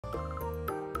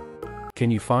Can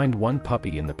you find one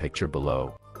puppy in the picture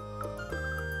below?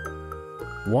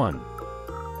 1.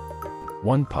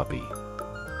 One puppy.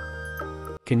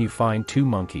 Can you find 2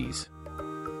 monkeys?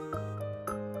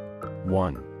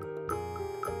 1.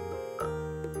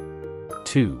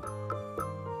 2.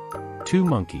 2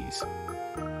 monkeys.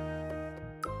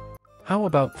 How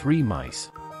about 3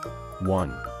 mice?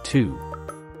 1, 2,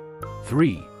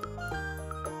 3.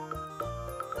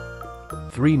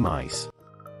 3 mice.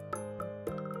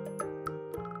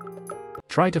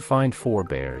 Try to find 4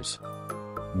 bears.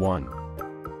 1,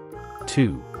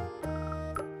 2,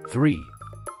 3,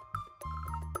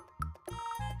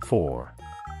 4.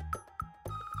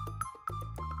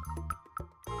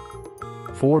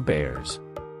 4 bears.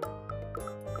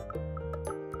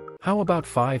 How about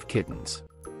 5 kittens?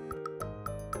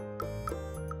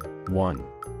 1,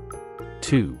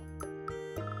 2,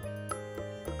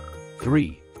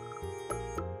 3,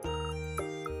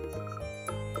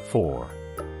 4,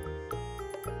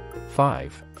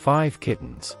 5. 5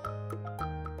 kittens.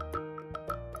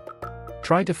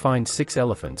 Try to find 6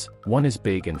 elephants, 1 is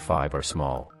big and 5 are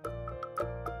small.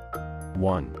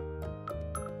 1,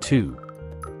 2,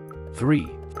 3,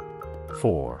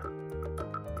 4,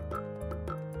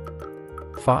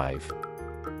 5,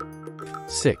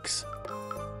 6.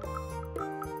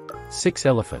 6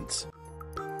 elephants.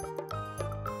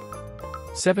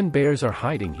 7 bears are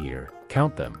hiding here,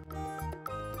 count them.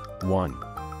 1,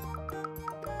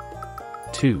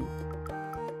 2,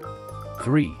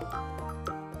 3,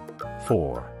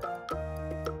 4,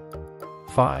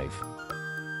 5,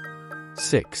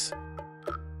 6,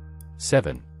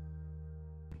 7.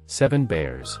 7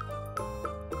 bears.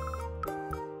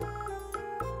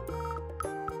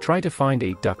 Try to find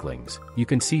 8 ducklings, you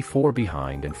can see 4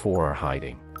 behind and 4 are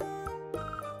hiding.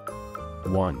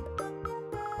 1,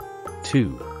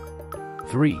 2,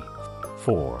 3,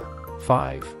 4,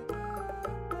 5,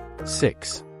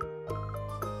 6,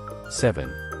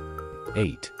 7,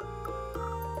 8.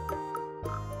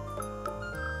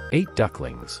 8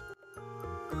 ducklings.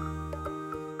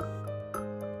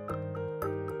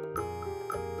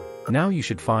 Now you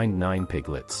should find 9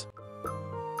 piglets.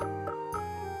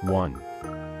 1,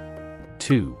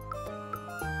 2,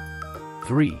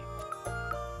 3,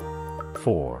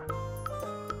 4,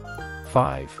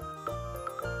 5,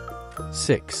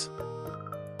 6,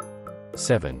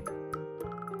 7,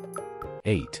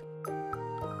 8,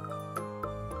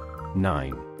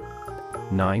 9.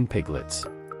 9 piglets.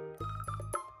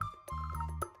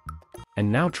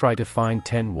 And now try to find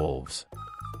 10 wolves.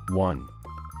 1,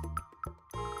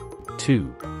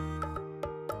 2,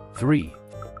 3,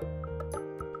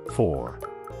 4,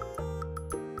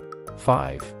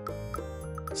 5,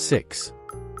 6,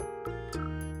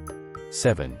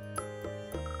 7,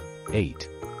 8,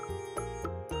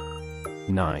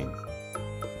 9,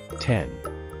 10.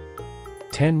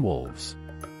 10 wolves.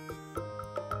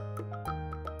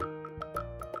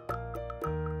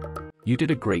 You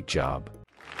did a great job.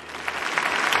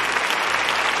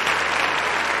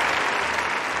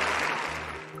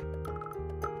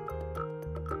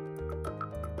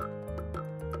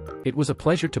 It was a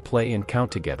pleasure to play and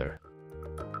count together.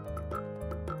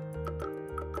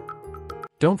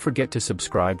 Don't forget to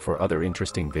subscribe for other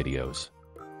interesting videos.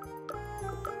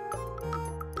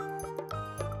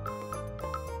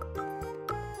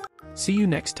 See you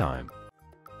next time.